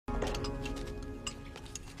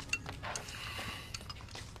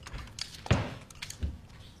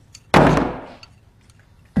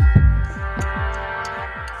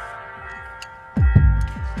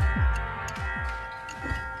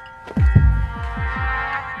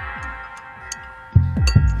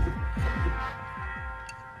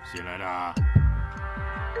的，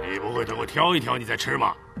你不会等我挑一挑你再吃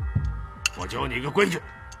吗？我教你一个规矩，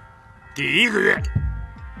第1个月，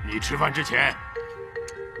你吃饭之前，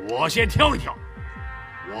我先挑一挑，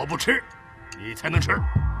我不吃，你才能吃。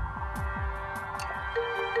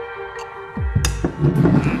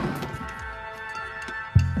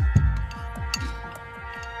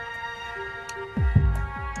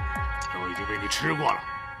都已经被你吃过了，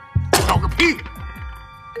挑个屁！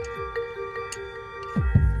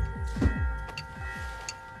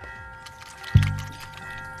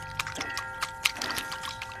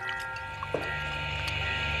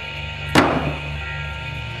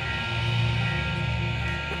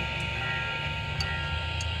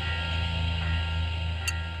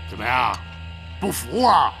 怎么样，不服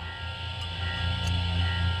啊？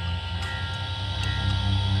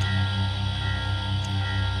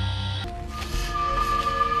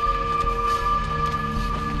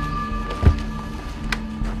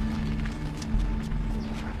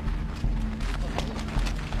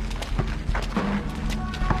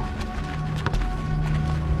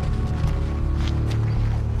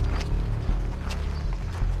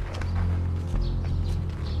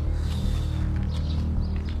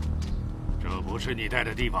不是你待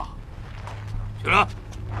的地方。起来，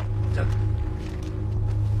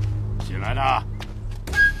起来的！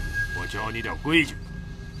我教你点规矩，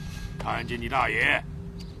看见你大爷，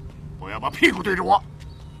不要把屁股对着我。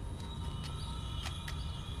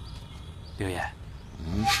刘爷，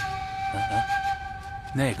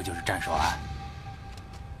那个就是斩首案。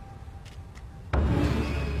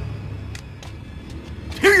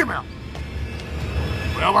听见没有？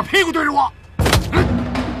不要把屁股对着我。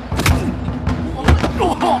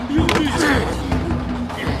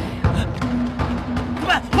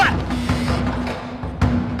 快快！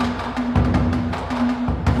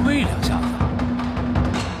喂两下子。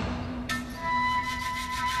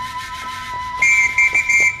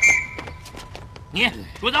你给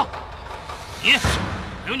我走！你，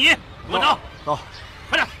还有你，给我走！走，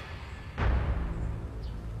快点！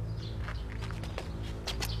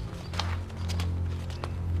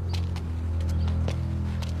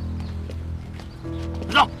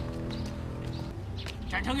走！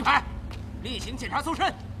 站成一排，例行检查搜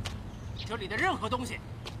身。这里的任何东西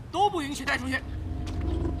都不允许带出去。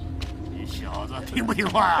你小子听不听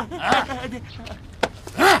话啊？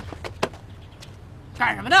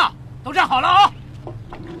干什么呢？都站好了啊！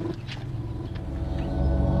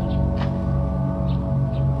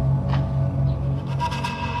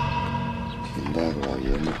挺大个老爷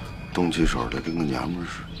们儿，动起手来跟个娘们儿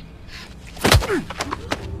似的。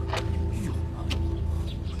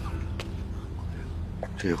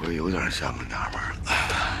 这回有点像个娘们儿了。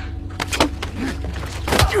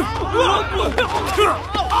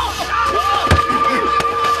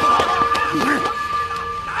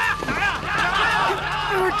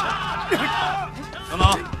等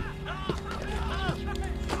等，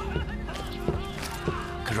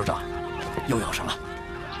柯首长，又咬上了。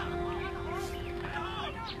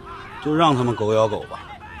就让他们狗咬狗吧，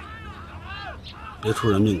别出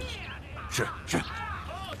人命就行。是是。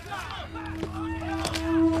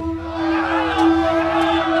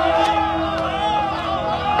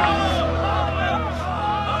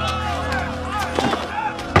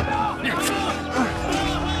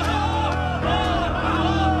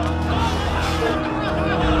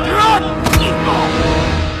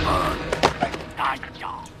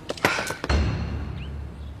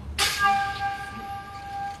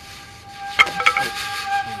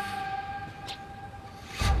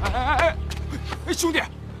 兄弟，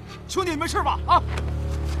兄弟，你没事吧？啊！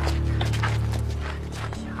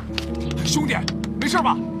兄弟，没事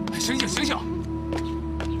吧？醒醒，醒醒！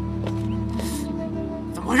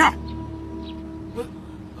怎么回事？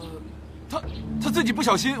他自己不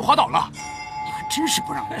小心滑倒了。你还真是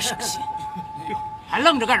不让人省心，还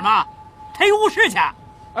愣着干什么？赔误事去！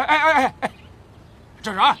哎！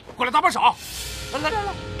郑然，过来搭把手！来！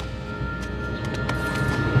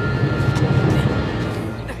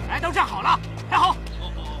来，都站好了，排好！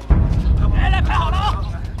来，排好了啊！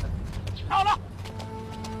排好了！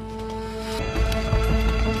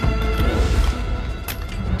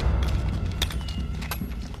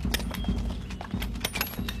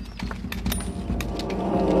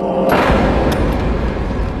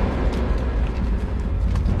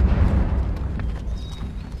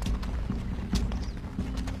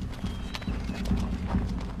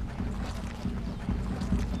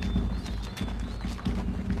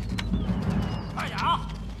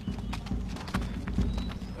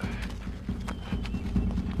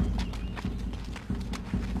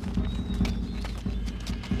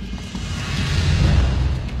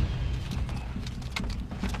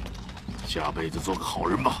下辈子做个好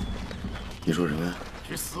人吧。你说什么呀？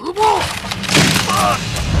去死吧！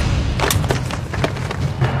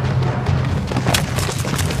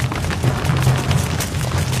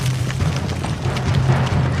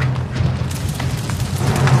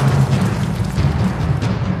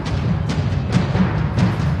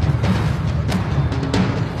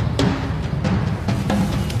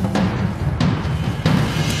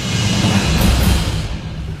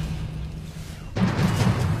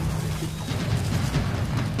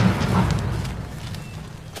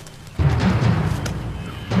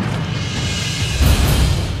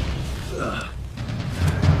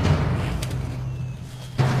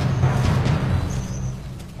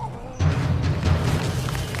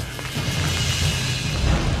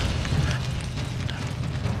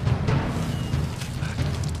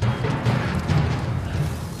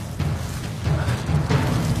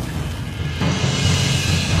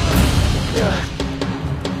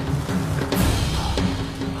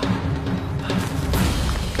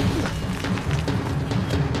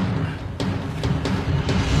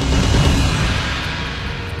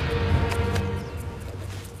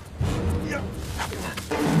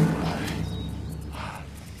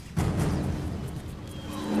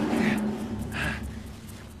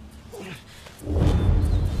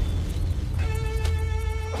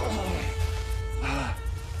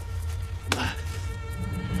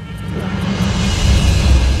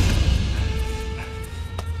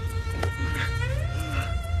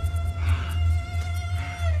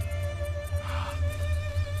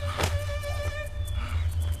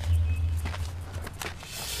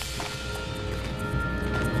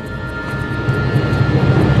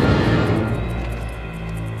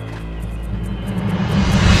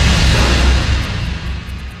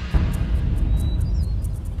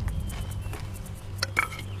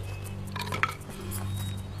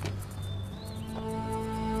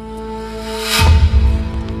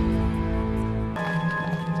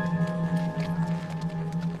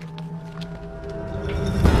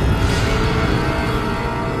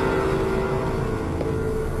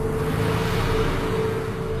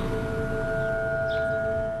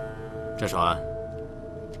郑少安，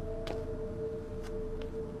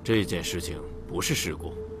这件事情不是事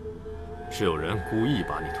故，是有人故意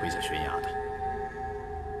把你推下悬崖的。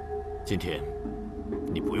今天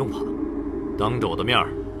你不用怕，当着我的面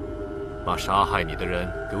儿，把杀害你的人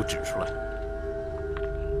给我指出来。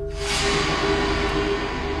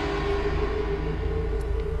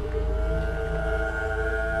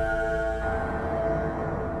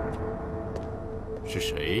是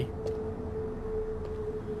谁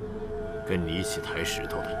跟你一起抬石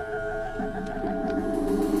头的？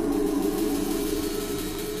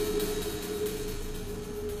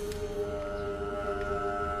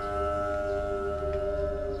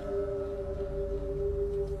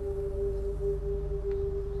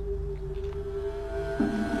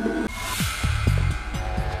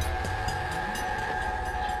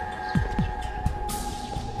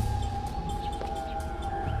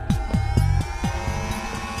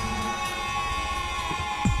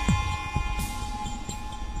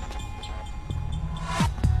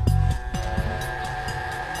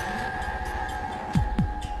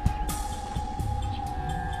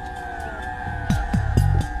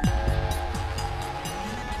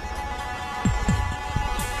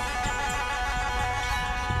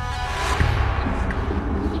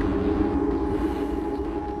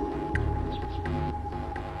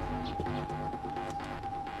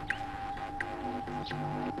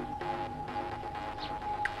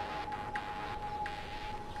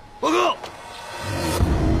报告！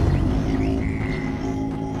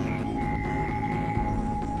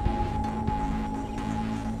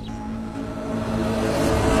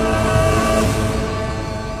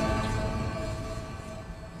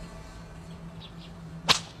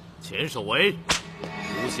前手为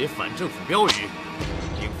书写反政府标语，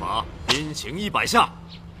应罚鞭刑100下。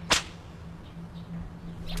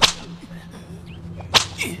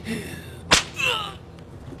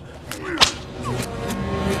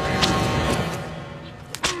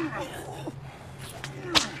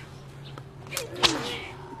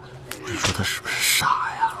你说他是不是傻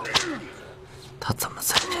呀？他怎么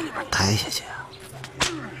在这里边待下去啊？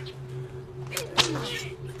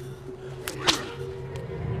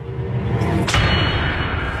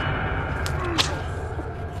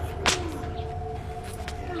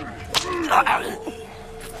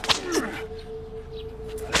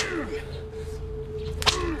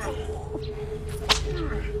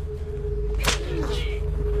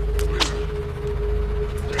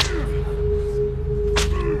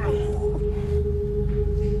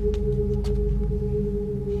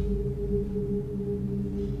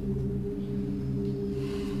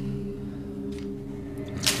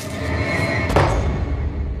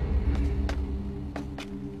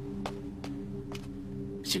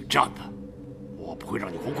姓战的，我不会让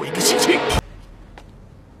你活过一个星期。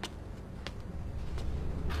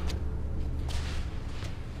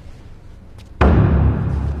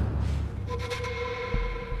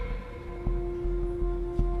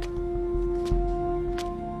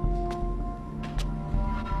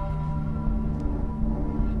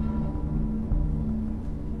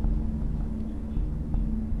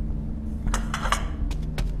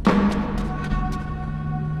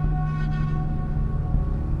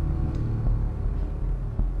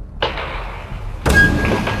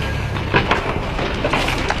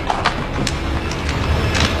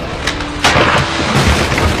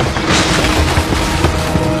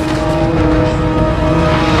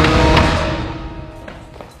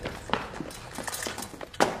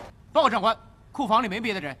报告长官，库房里没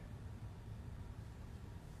别的人。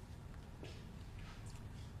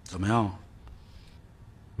怎么样？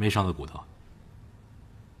没伤到骨头。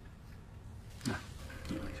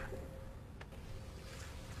你闻一下。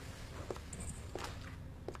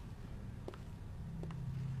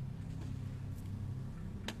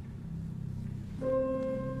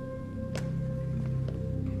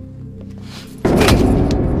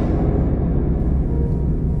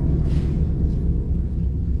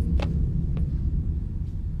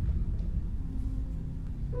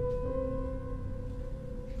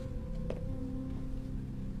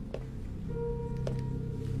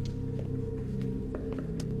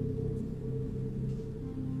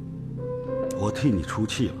我替你出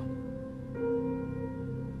气了。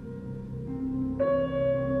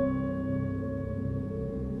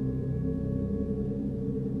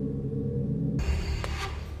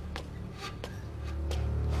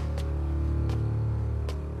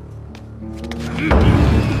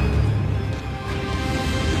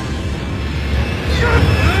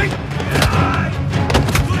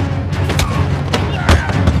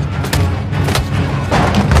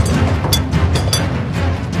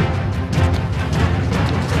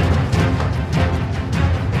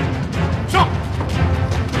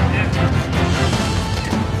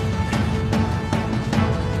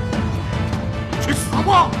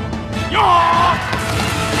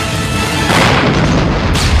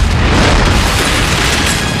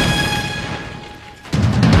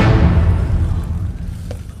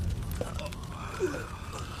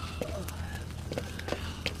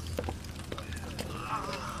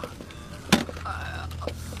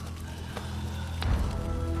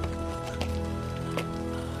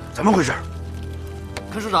怎么回事？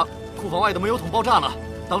看首长，库房外的煤油桶爆炸了，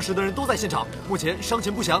当时的人都在现场，目前伤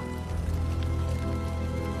情不详。